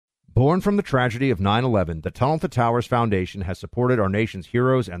Born from the tragedy of 9/11, the Tunnel to Towers Foundation has supported our nation's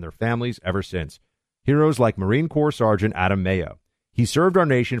heroes and their families ever since. Heroes like Marine Corps Sergeant Adam Mayo. He served our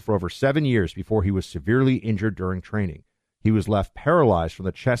nation for over 7 years before he was severely injured during training. He was left paralyzed from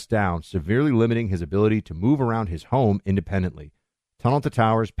the chest down, severely limiting his ability to move around his home independently. Tunnel to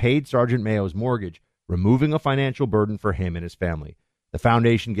Towers paid Sergeant Mayo's mortgage, removing a financial burden for him and his family. The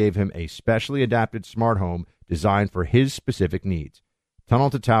foundation gave him a specially adapted smart home designed for his specific needs.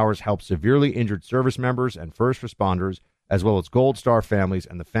 Tunnel to Towers helps severely injured service members and first responders, as well as Gold Star families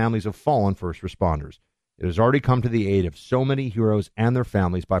and the families of fallen first responders. It has already come to the aid of so many heroes and their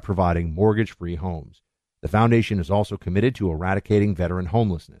families by providing mortgage-free homes. The foundation is also committed to eradicating veteran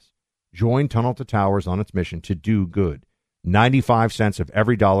homelessness. Join Tunnel to Towers on its mission to do good. 95 cents of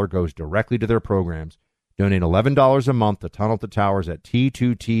every dollar goes directly to their programs. Donate $11 a month to Tunnel to Towers at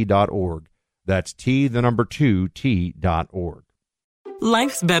T2T.org. That's T2T.org.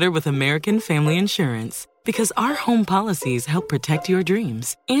 Life's better with American Family Insurance because our home policies help protect your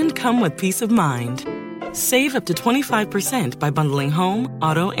dreams and come with peace of mind. Save up to 25% by bundling home,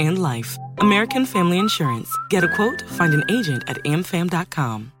 auto, and life. American Family Insurance. Get a quote, find an agent at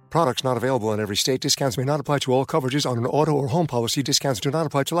amfam.com. Products not available in every state. Discounts may not apply to all coverages on an auto or home policy. Discounts do not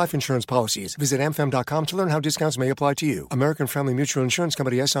apply to life insurance policies. Visit amfam.com to learn how discounts may apply to you. American Family Mutual Insurance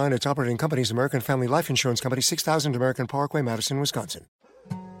Company, SI, and its operating companies, American Family Life Insurance Company, 6000 American Parkway, Madison, Wisconsin.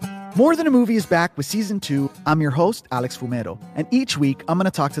 More Than a Movie is back with Season 2. I'm your host, Alex Fumero, and each week I'm going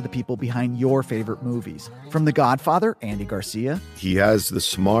to talk to the people behind your favorite movies. From The Godfather, Andy Garcia. He has the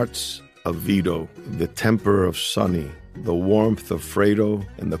smarts of Vito, the temper of Sonny, the warmth of Fredo,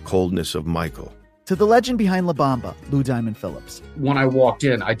 and the coldness of Michael. To the legend behind La Bamba, Lou Diamond Phillips. When I walked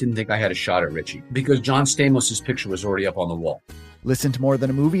in, I didn't think I had a shot at Richie because John Stamos' picture was already up on the wall. Listen to More Than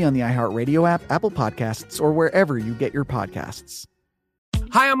a Movie on the iHeartRadio app, Apple Podcasts, or wherever you get your podcasts.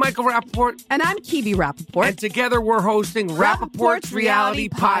 Hi, I'm Michael Rappaport. And I'm Kibi Rappaport. And together we're hosting Rappaport's Reality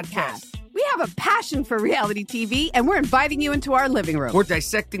Podcast. We have a passion for reality TV, and we're inviting you into our living room. We're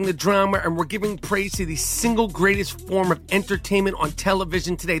dissecting the drama, and we're giving praise to the single greatest form of entertainment on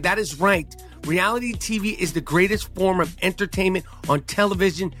television today. That is right. Reality TV is the greatest form of entertainment on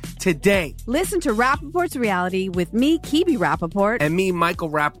television today. Listen to Rappaport's Reality with me, Kibi Rappaport. And me, Michael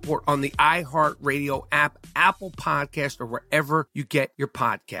Rappaport, on the iHeartRadio app, Apple Podcast, or wherever you get your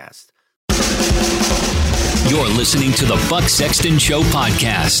podcast. You're listening to the Buck Sexton Show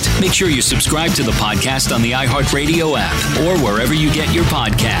podcast. Make sure you subscribe to the podcast on the iHeartRadio app or wherever you get your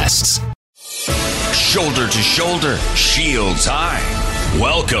podcasts. Shoulder to shoulder, shields high.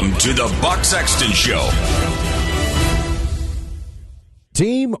 Welcome to the Buck Sexton Show.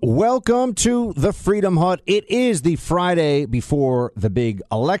 Team, welcome to the Freedom Hut. It is the Friday before the big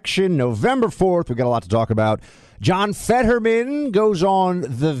election, November 4th. We've got a lot to talk about. John Fetterman goes on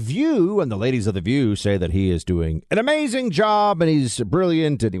The View, and the ladies of The View say that he is doing an amazing job, and he's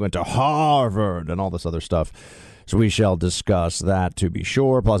brilliant, and he went to Harvard, and all this other stuff. So we shall discuss that, to be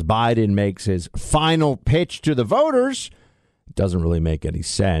sure. Plus, Biden makes his final pitch to the voters. It doesn't really make any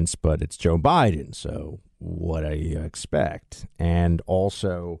sense, but it's Joe Biden, so what do you expect? And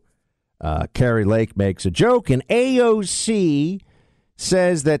also, Carrie Lake makes a joke, and AOC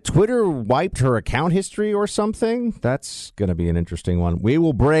says that Twitter wiped her account history or something. That's going to be an interesting one. We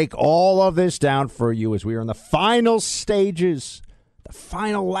will break all of this down for you as we are in the final stages, the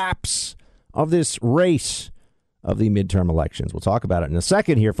final laps of this race of the midterm elections. We'll talk about it in a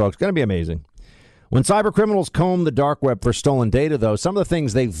second here, folks. Going to be amazing. When cyber criminals comb the dark web for stolen data, though, some of the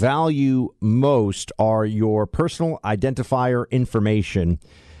things they value most are your personal identifier information.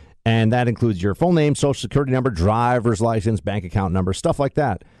 And that includes your full name, social security number, driver's license, bank account number, stuff like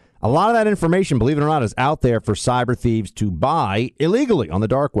that. A lot of that information, believe it or not, is out there for cyber thieves to buy illegally on the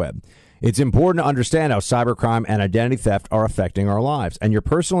dark web. It's important to understand how cybercrime and identity theft are affecting our lives. And your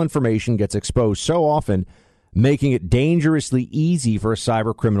personal information gets exposed so often, making it dangerously easy for a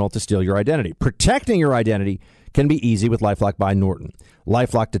cyber criminal to steal your identity. Protecting your identity can be easy with LifeLock by Norton.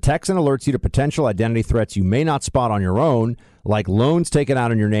 LifeLock detects and alerts you to potential identity threats you may not spot on your own, like loans taken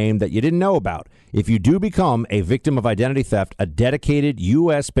out in your name that you didn't know about. If you do become a victim of identity theft, a dedicated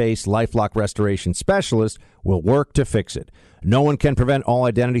U.S.-based LifeLock restoration specialist will work to fix it. No one can prevent all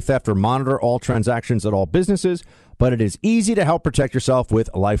identity theft or monitor all transactions at all businesses, but it is easy to help protect yourself with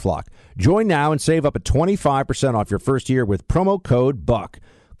LifeLock. Join now and save up to 25% off your first year with promo code BUCK.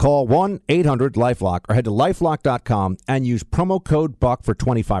 Call 1-800-LifeLock or head to LifeLock.com and use promo code BUCK for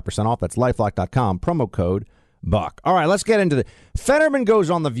 25% off. That's LifeLock.com, promo code buck. All right, let's get into the Fetterman goes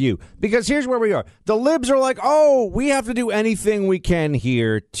on The View, because here's where we are. The libs are like, oh, we have to do anything we can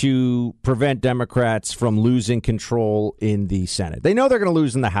here to prevent Democrats from losing control in the Senate. They know they're going to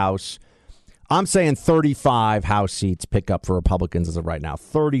lose in the House. I'm saying 35 House seats pick up for Republicans as of right now.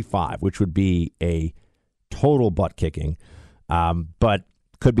 35, which would be a total butt kicking. But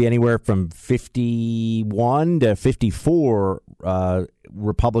could be anywhere from 51 to 54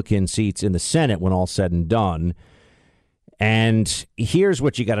 Republican seats in the Senate when all said and done. And here's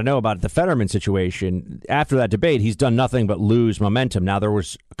what you got to know about the Fetterman situation. After that debate, he's done nothing but lose momentum. Now, there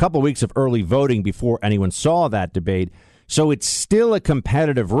was a couple of weeks of early voting before anyone saw that debate, so it's still a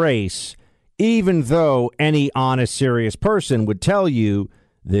competitive race, even though any honest, serious person would tell you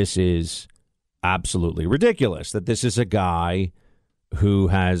this is absolutely ridiculous, that this is a guy who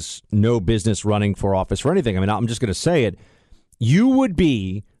has no business running for office for anything. I mean, I'm just going to say it. You would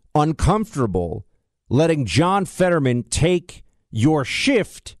be uncomfortable letting John Fetterman take your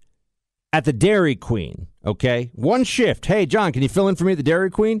shift at the Dairy Queen, okay? One shift. Hey, John, can you fill in for me at the Dairy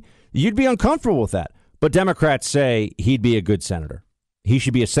Queen? You'd be uncomfortable with that. But Democrats say he'd be a good senator. He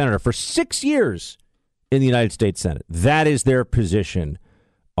should be a senator for 6 years in the United States Senate. That is their position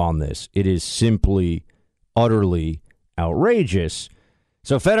on this. It is simply, utterly outrageous.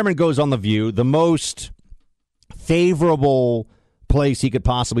 So Fetterman goes on The View, the most favorable place he could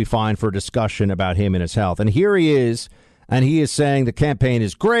possibly find for a discussion about him and his health. And here he is, and he is saying the campaign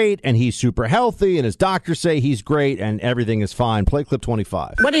is great, and he's super healthy, and his doctors say he's great, and everything is fine. Play clip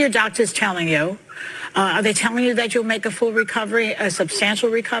 25. What are your doctors telling you? Are they telling you that you'll make a full recovery, a substantial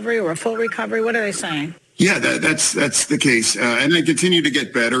recovery, or a full recovery? What are they saying? Yeah, that's the case, and I continue to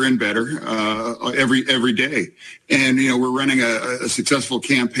get better and better every day. And we're running a successful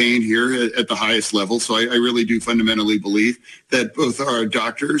campaign here at the highest level. So I really do fundamentally believe that both our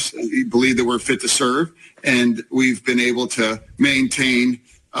doctors believe that we're fit to serve, and we've been able to maintain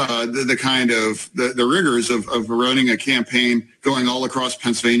the kind of the rigors of running a campaign, going all across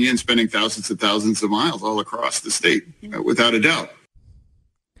Pennsylvania and spending thousands of miles all across the state, without a doubt.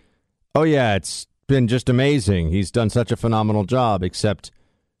 Oh yeah, it's been just amazing. He's done such a phenomenal job, except,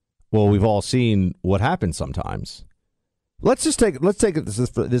 well, we've all seen what happens sometimes. Let's take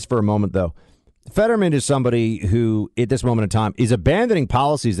this for a moment, though. Fetterman is somebody who, at this moment in time, is abandoning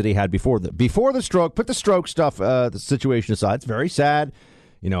policies that he had before the stroke. Put the stroke stuff, the situation aside. It's very sad.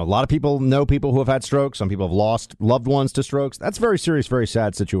 A lot of people know people who have had strokes. Some people have lost loved ones to strokes. That's a very serious, very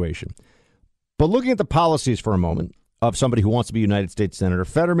sad situation. But looking at the policies for a moment of somebody who wants to be United States Senator,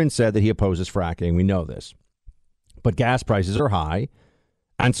 Fetterman said that he opposes fracking. We know this. But gas prices are high,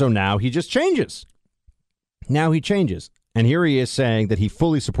 and so now he just changes. Now he changes. And here he is saying that he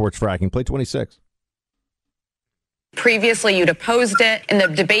fully supports fracking. Play 26. Previously, you'd opposed it. In the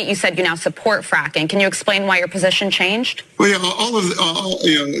debate, you said you now support fracking. Can you explain why your position changed? Well, yeah,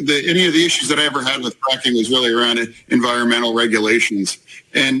 any of the issues that I ever had with fracking was really around environmental regulations.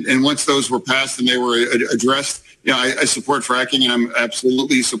 And once those were passed and they were addressed, I support fracking, and I'm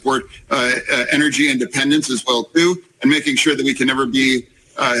absolutely support energy independence as well, too, and making sure that we can never be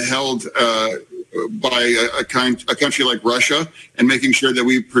held by a country like Russia, and making sure that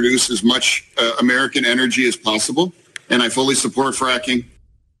we produce as much American energy as possible. And I fully support fracking.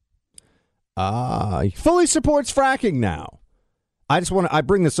 He fully supports fracking now. I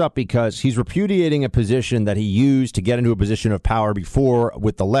bring this up because he's repudiating a position that he used to get into a position of power before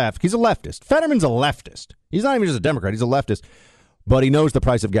with the left. He's a leftist. Fetterman's a leftist. He's not even just a Democrat. He's a leftist. But he knows the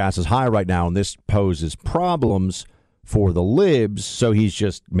price of gas is high right now, and this poses problems for the libs, so he's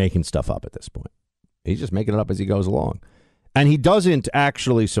just making stuff up at this point. He's just making it up as he goes along. And he doesn't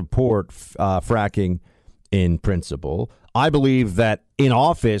actually support fracking in principle. I believe that in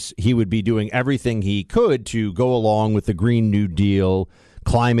office, he would be doing everything he could to go along with the Green New Deal,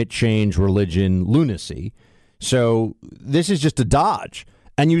 climate change, religion, lunacy. So this is just a dodge.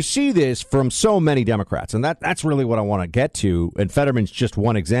 And you see this from so many Democrats. And that's really what I want to get to. And Fetterman's just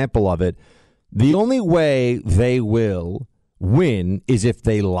one example of it. The only way they will win is if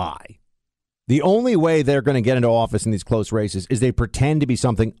they lie. The only way they're going to get into office in these close races is they pretend to be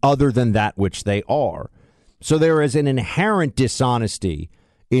something other than that which they are. So there is an inherent dishonesty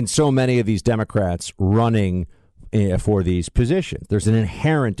in so many of these Democrats running for these positions. There's an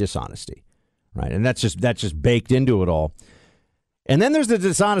inherent dishonesty, right? And that's just baked into it all. And then there's the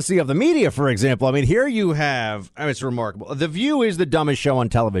dishonesty of the media, for example. I mean, here you have, it's remarkable. The View is the dumbest show on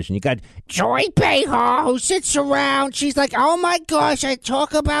television. You got Joy Behar, who sits around. She's like, oh, my gosh, I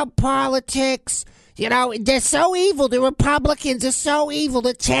talk about politics. They're so evil. The Republicans are so evil.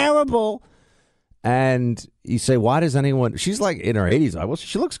 They're terrible. And you say, why does anyone? She's like in her 80s. Well,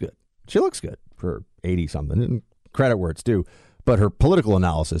 she looks good. She looks good. for 80-something. Credit where it's due. But her political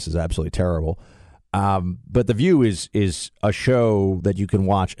analysis is absolutely terrible. But The View is a show that you can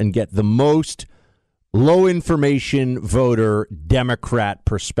watch and get the most low-information voter Democrat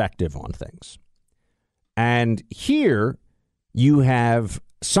perspective on things. And here you have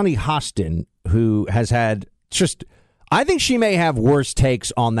Sunny Hostin, who has had just, I think she may have worse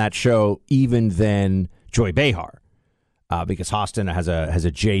takes on that show even than Joy Behar, because Hostin has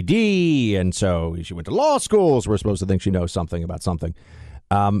a JD, and so she went to law schools. We're supposed to think she knows something about something.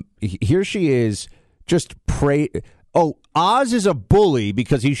 Here she is just Oz is a bully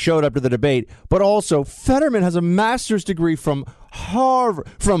because he showed up to the debate, but also Fetterman has a master's degree from Harvard.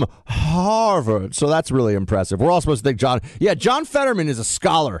 So that's really impressive. We're all supposed to think John Fetterman is a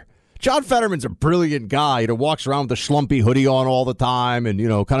scholar. John Fetterman's a brilliant guy. He walks around with a schlumpy hoodie on all the time and,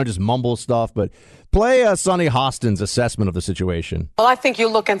 kind of just mumble stuff. But play Sunny Hostin's assessment of the situation. Well, I think you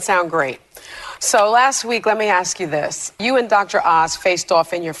look and sound great. So last week, let me ask you this. You and Dr. Oz faced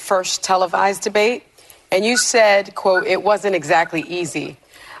off in your first televised debate. And you said, quote, it wasn't exactly easy.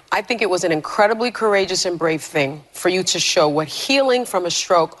 I think it was an incredibly courageous and brave thing for you to show what healing from a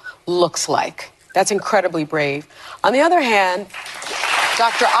stroke looks like. That's incredibly brave. On the other hand,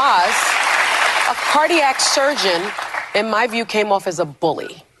 Dr. Oz, a cardiac surgeon, in my view, came off as a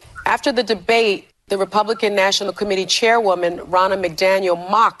bully. After the debate, the Republican National Committee chairwoman, Ronna McDaniel,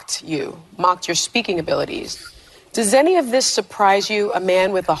 mocked your speaking abilities. Does any of this surprise you, a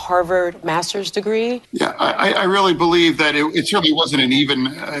man with a Harvard master's degree? Yeah, I really believe that it certainly wasn't an even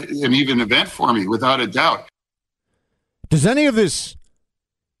event for me, without a doubt. Does any of this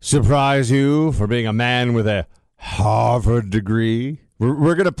surprise you for being a man with a Harvard degree?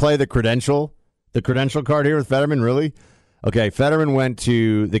 We're going to play the credential card here with Fetterman, really? Okay, Fetterman went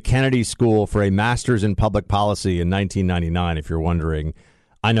to the Kennedy School for a master's in public policy in 1999, if you're wondering.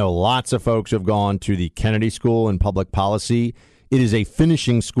 I know lots of folks who have gone to the Kennedy School in public policy. It is a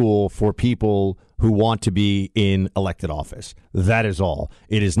finishing school for people who want to be in elected office. That is all.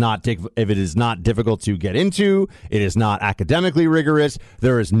 It is not difficult to get into. It is not academically rigorous.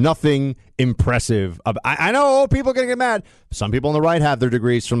 There is nothing impressive. I know people are going to get mad. Some people on the right have their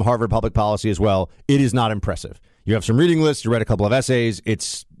degrees from Harvard Public Policy as well. It is not impressive. You have some reading lists. You read a couple of essays.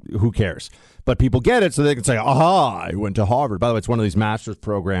 Who cares? But people get it so they can say, aha, I went to Harvard. By the way, it's one of these master's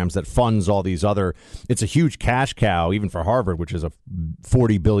programs that funds all these other. It's a huge cash cow, even for Harvard, which is a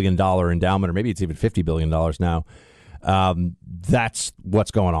 $40 billion endowment, or maybe it's even $50 billion now. That's what's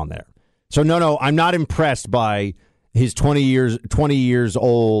going on there. So, no, I'm not impressed by his 20 years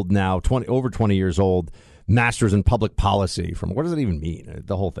old now, over 20 years old, master's in public policy. From what does it even mean?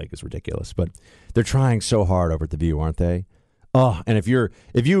 The whole thing is ridiculous. But they're trying so hard over at The View, aren't they? Oh, and if you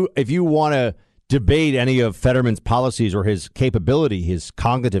want to debate any of Fetterman's policies or his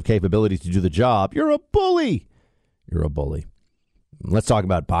cognitive capability to do the job, you're a bully. You're a bully. Let's talk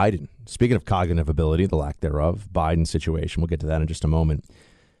about Biden. Speaking of cognitive ability, the lack thereof, Biden's situation. We'll get to that in just a moment.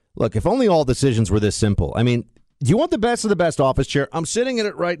 Look, if only all decisions were this simple. I mean, do you want the best of the best office chair? I'm sitting in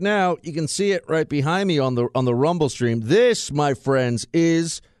it right now. You can see it right behind me on the Rumble stream. This, my friends,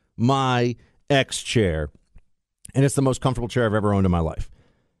 is my X chair. And it's the most comfortable chair I've ever owned in my life.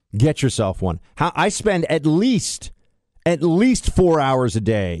 Get yourself one. I spend at least 4 hours a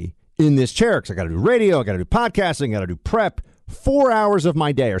day in this chair because I got to do radio, I got to do podcasting, I got to do prep. 4 hours of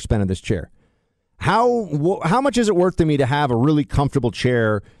my day are spent in this chair. How much is it worth to me to have a really comfortable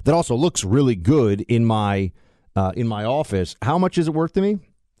chair that also looks really good in my office? How much is it worth to me?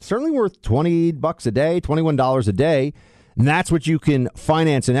 Certainly worth $20 a day, $21 a day. And that's what you can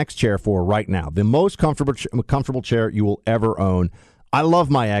finance an X chair for right now. The most comfortable chair you will ever own. I love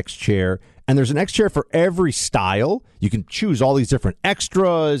my X chair. And there's an X chair for every style. You can choose all these different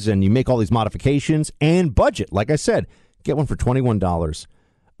extras and you make all these modifications and budget. Like I said, get one for $21.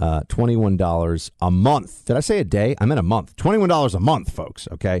 $21 a month. Did I say a day? I meant a month. $21 a month, folks.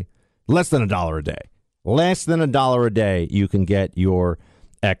 Okay. Less than $1 a day. Less than $1 a day. You can get your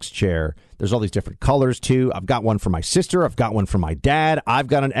X chair. There's all these different colors, too. I've got one for my sister. I've got one for my dad. I've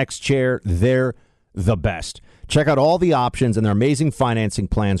got an X chair. They're the best. Check out all the options and their amazing financing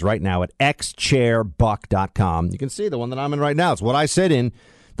plans right now at xchairbuck.com. You can see the one that I'm in right now. It's what I sit in,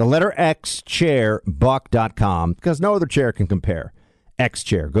 the letter X, chairbuck.com, because no other chair can compare. X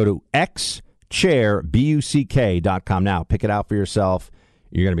chair. Go to xchairbuck.com now. Pick it out for yourself.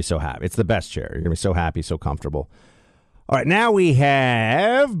 You're going to be so happy. It's the best chair. You're going to be so happy, so comfortable. All right, now we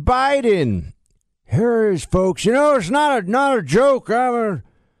have Biden. Here is, folks. You know, it's not a joke. Here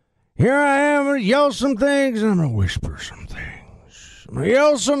I am going to yell some things, and I'm going to whisper some things. I'm going to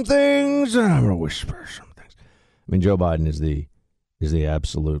yell some things, and I'm going to whisper some things. I mean, Joe Biden is the is the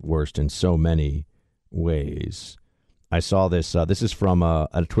absolute worst in so many ways. I saw this. This is from a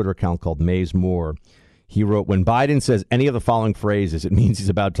Twitter account called Maze Moore. He wrote, when Biden says any of the following phrases, it means he's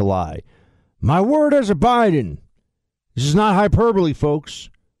about to lie. My word as a Biden. This is not hyperbole, folks.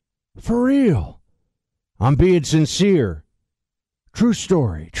 For real. I'm being sincere. True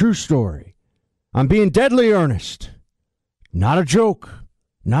story. True story. I'm being deadly earnest. Not a joke.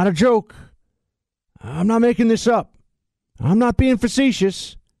 Not a joke. I'm not making this up. I'm not being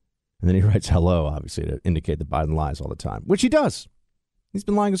facetious. And then he writes hello, obviously, to indicate that Biden lies all the time, which he does. He's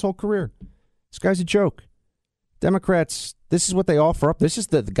been lying his whole career. This guy's a joke. Democrats, this is what they offer up. This is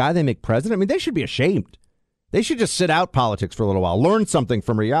the guy they make president. I mean, they should be ashamed. They should just sit out politics for a little while, learn something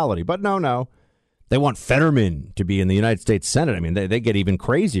from reality. But no. They want Fetterman to be in the United States Senate. I mean, they get even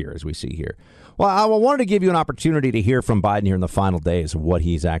crazier, as we see here. Well, I wanted to give you an opportunity to hear from Biden here in the final days of what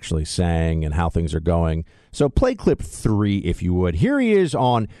he's actually saying and how things are going. So play clip 3, if you would. Here is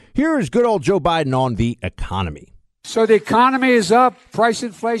good old Joe Biden on the economy. So the economy is up. Price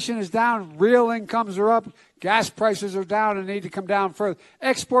inflation is down. Real incomes are up. Gas prices are down and need to come down further.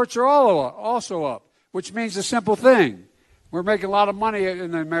 Exports are also up, which means a simple thing. We're making a lot of money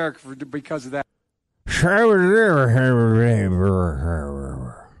in America because of that.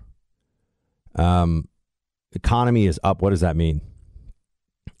 Economy is up. What does that mean?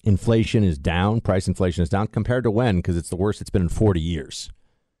 Inflation is down. Price inflation is down compared to when? Because it's the worst it's been in 40 years.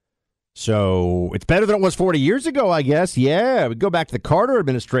 So it's better than it was 40 years ago, I guess. Yeah, we go back to the Carter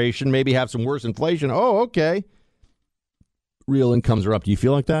administration, maybe have some worse inflation. Oh, okay. Real incomes are up. Do you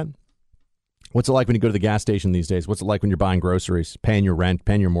feel like that? What's it like when you go to the gas station these days? What's it like when you're buying groceries, paying your rent,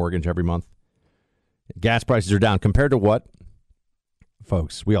 paying your mortgage every month? Gas prices are down compared to what?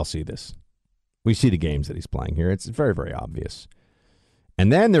 Folks, we all see this. We see the games that he's playing here. It's very, very obvious.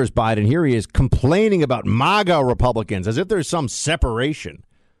 And then there's Biden. Here he is complaining about MAGA Republicans as if there's some separation.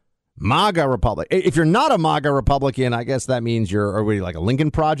 MAGA Republican. If you're not a MAGA Republican, I guess that means you're like a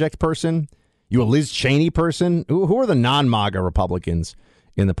Lincoln Project person. You a Liz Cheney person. Who are the non-MAGA Republicans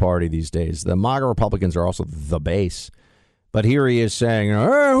in the party these days? The MAGA Republicans are also the base. But here he is saying,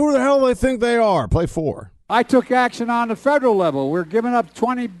 hey, who the hell do they think they are? Play 4. I took action on the federal level. We're giving up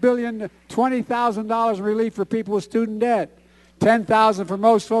 $20,000 in relief for people with student debt. $10,000 for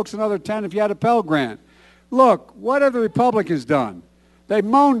most folks, another $10,000 if you had a Pell Grant. Look, what have the Republicans done? They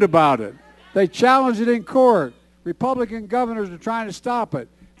moaned about it. They challenged it in court. Republican governors are trying to stop it.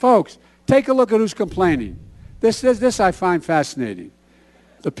 Folks, take a look at who's complaining. This I find fascinating.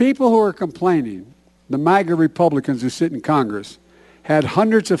 The people who are complaining, the MAGA Republicans who sit in Congress, had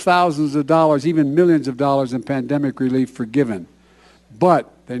hundreds of thousands of dollars, even millions of dollars in pandemic relief forgiven.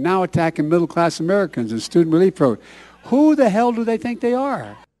 But they're now attacking middle-class Americans and student relief programs. Who the hell do they think they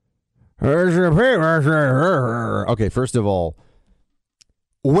are? Okay, first of all,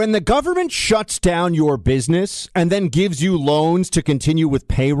 when the government shuts down your business and then gives you loans to continue with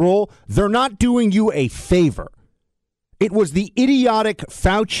payroll, they're not doing you a favor. It was the idiotic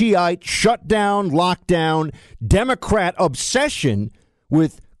Fauciite shutdown, lockdown, Democrat obsession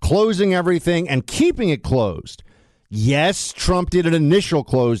with closing everything and keeping it closed. Yes, Trump did an initial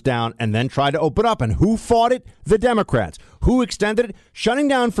close down and then tried to open up. And who fought it? The Democrats. Who extended it? Shutting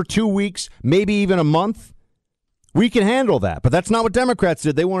down for 2 weeks, maybe even a month. We can handle that. But that's not what Democrats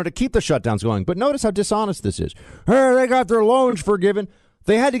did. They wanted to keep the shutdowns going. But notice how dishonest this is. Hey, they got their loans forgiven.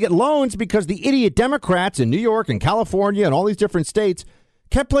 They had to get loans because the idiot Democrats in New York and California and all these different states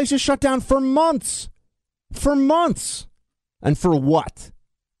kept places shut down for months. For months. And for what?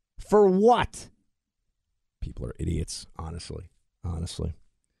 For what? People are idiots, honestly. Honestly.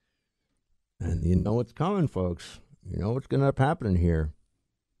 And you know what's coming, folks. You know what's going to end up happening here.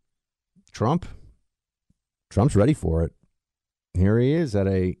 Trump's ready for it. Here he is at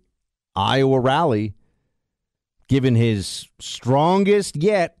a Iowa rally, giving his strongest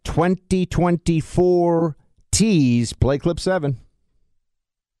yet 2024 tease. Play clip 7.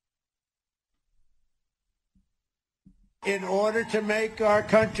 In order to make our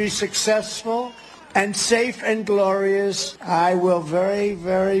country successful and safe and glorious, I will very,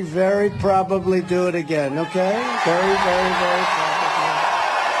 very, very probably do it again, okay? Very, very, very probably.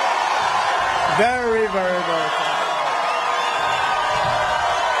 Very, very, very probably.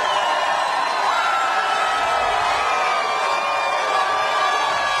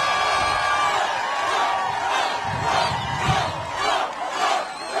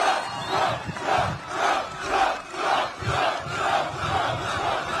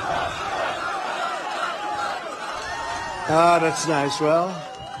 Oh, that's nice. Well,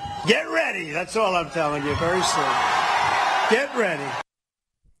 get ready. That's all I'm telling you very soon. Get ready.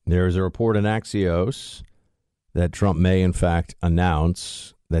 There's a report in Axios that Trump may, in fact,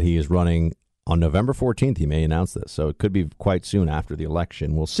 announce that he is running on November 14th. He may announce this. So it could be quite soon after the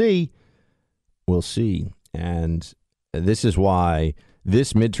election. We'll see. We'll see. And this is why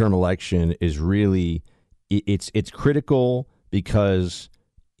this midterm election is really, it's critical because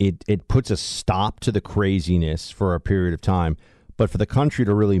it puts a stop to the craziness for a period of time, but for the country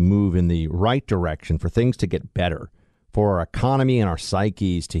to really move in the right direction, for things to get better, for our economy and our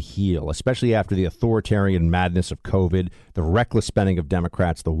psyches to heal, especially after the authoritarian madness of COVID, the reckless spending of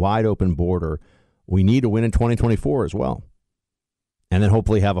Democrats, the wide open border. We need to win in 2024 as well. And then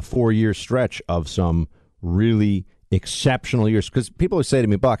hopefully have a 4-year stretch of some really exceptional years. Because people always say to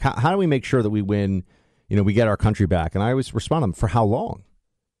me, Buck, how do we make sure that we win, we get our country back? And I always respond to them, for how long?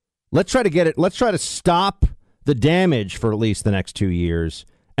 Let's try to get it. Let's try to stop the damage for at least the next 2 years.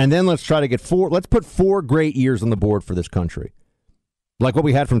 And then let's try to get let's put 4 great years on the board for this country. Like what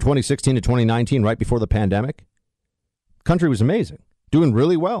we had from 2016 to 2019, right before the pandemic. Country was amazing, doing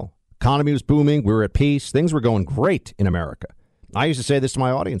really well. Economy was booming. We were at peace. Things were going great in America. I used to say this to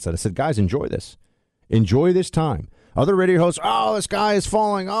my audience. I said, guys, enjoy this. Enjoy this time. Other radio hosts, the sky is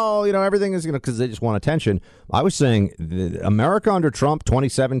falling. Everything is, because they just want attention. I was saying America under Trump,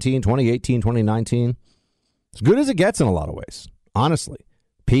 2017, 2018, 2019, as good as it gets in a lot of ways, honestly.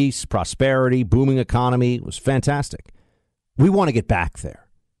 Peace, prosperity, booming economy was fantastic. We want to get back there.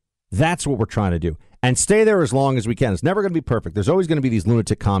 That's what we're trying to do. And stay there as long as we can. It's never going to be perfect. There's always going to be these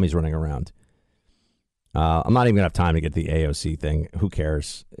lunatic commies running around. I'm not even going to have time to get the AOC thing. Who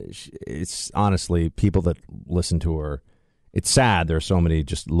cares? It's honestly people that listen to her. It's sad. There are so many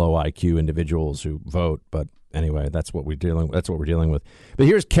just low IQ individuals who vote. But anyway, that's what we're dealing with. But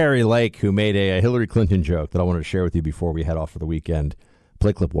here's Carrie Lake, who made a Hillary Clinton joke that I wanted to share with you before we head off for the weekend.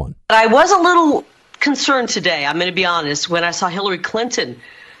 Play clip 1. I was a little concerned today, I'm going to be honest, when I saw Hillary Clinton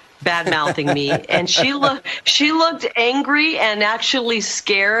bad-mouthing me, and she looked angry and actually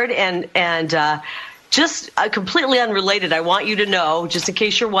scared and just completely unrelated. I want you to know, just in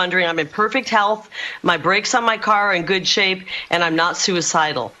case you're wondering, I'm in perfect health. My brakes on my car are in good shape, and I'm not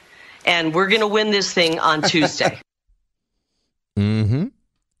suicidal. And we're going to win this thing on Tuesday. Mm-hmm.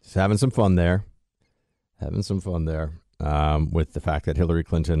 Just having some fun there. With the fact that Hillary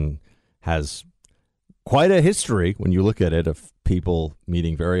Clinton has quite a history, when you look at it, of people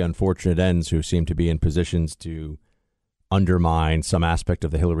meeting very unfortunate ends who seem to be in positions to undermine some aspect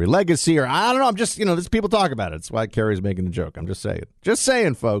of the Hillary legacy, or I don't know. I'm just, there's people talk about it. That's why Carrie's making the joke. I'm just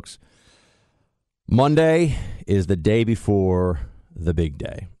saying, folks. Monday is the day before the big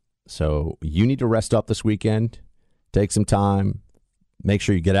day. So you need to rest up this weekend, take some time, make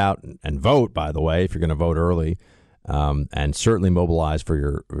sure you get out and vote, by the way, if you're going to vote early, and certainly mobilize for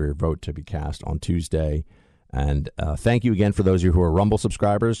your vote to be cast on Tuesday. And thank you again for those of you who are Rumble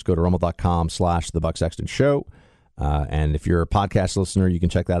subscribers. Go to rumble.com/The Buck Sexton Show. And if you're a podcast listener, you can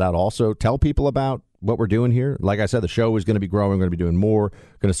check that out. Also, tell people about what we're doing here. Like I said, the show is going to be growing. We're going to be doing more.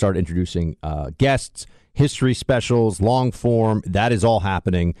 Going to start introducing guests, history specials, long form. That is all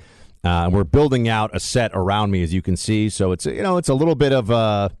happening. We're building out a set around me, as you can see. So it's a little bit of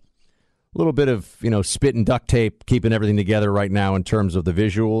spit and duct tape keeping everything together right now in terms of the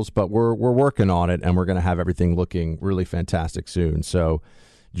visuals. But we're working on it, and we're going to have everything looking really fantastic soon. So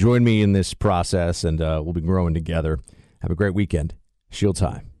join me in this process, and we'll be growing together. Have a great weekend. Shields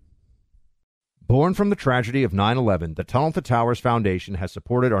high. Born from the tragedy of 9/11, the Tunnel to Towers Foundation has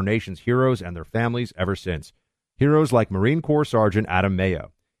supported our nation's heroes and their families ever since. Heroes like Marine Corps Sergeant Adam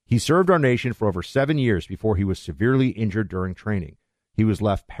Mayo. He served our nation for over 7 years before he was severely injured during training. He was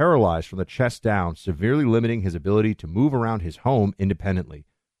left paralyzed from the chest down, severely limiting his ability to move around his home independently.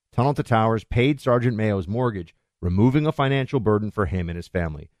 Tunnel to Towers paid Sergeant Mayo's mortgage, removing a financial burden for him and his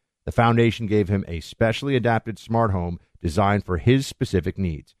family. The foundation gave him a specially adapted smart home designed for his specific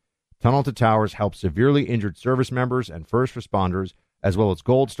needs. Tunnel to Towers helps severely injured service members and first responders, as well as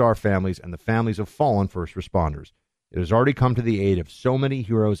Gold Star families and the families of fallen first responders. It has already come to the aid of so many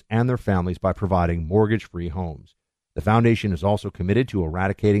heroes and their families by providing mortgage-free homes. The foundation is also committed to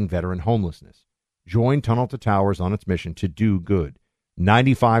eradicating veteran homelessness. Join Tunnel to Towers on its mission to do good.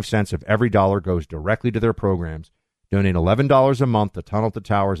 95 cents of every dollar goes directly to their programs. Donate $11 a month to Tunnel to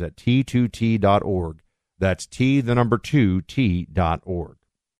Towers at T2T.org. That's T2T.org.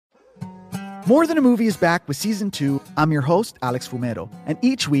 More Than a Movie is back with Season 2. I'm your host, Alex Fumero, and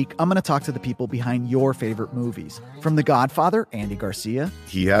each week I'm going to talk to the people behind your favorite movies. From The Godfather, Andy Garcia.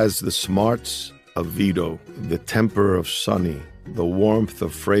 He has the smarts of Vito, the temper of Sonny, the warmth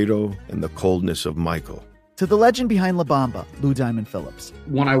of Fredo, and the coldness of Michael. to the legend behind La Bamba, Lou Diamond Phillips.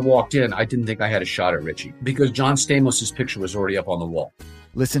 When I walked in, I didn't think I had a shot at Richie because John Stamos' picture was already up on the wall.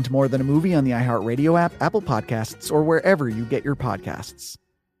 Listen to More Than a Movie on the iHeartRadio app, Apple Podcasts, or wherever you get your podcasts.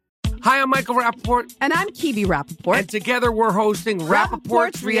 Hi, I'm Michael Rappaport. And I'm Kibi Rappaport. And together we're hosting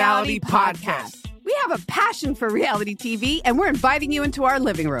Rappaport's Reality Podcast. We have a passion for reality TV, and we're inviting you into our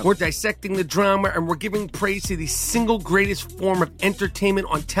living room. We're dissecting the drama, and we're giving praise to the single greatest form of entertainment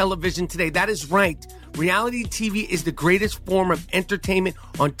on television today. That is right. Reality TV is the greatest form of entertainment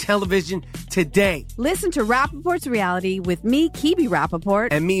on television today. Listen to Rappaport's Reality with me, Kibi Rappaport.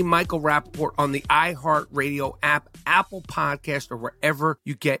 And me, Michael Rappaport, on the iHeartRadio app, Apple Podcast, or wherever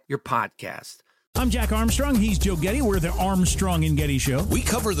you get your podcast. I'm Jack Armstrong. He's Joe Getty. We're the Armstrong and Getty Show. We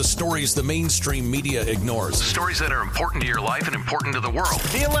cover the stories the mainstream media ignores. The stories that are important to your life and important to the world.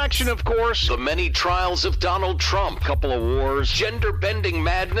 The election, of course. The many trials of Donald Trump. Couple of wars. Gender-bending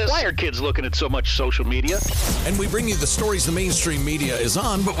madness. Why are kids looking at so much social media? And we bring you the stories the mainstream media is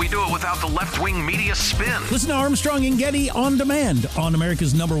on, but we do it without the left-wing media spin. Listen to Armstrong and Getty on demand on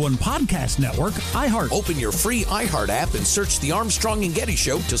America's #1 podcast network, iHeart. Open your free iHeart app and search the Armstrong and Getty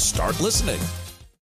Show to start listening.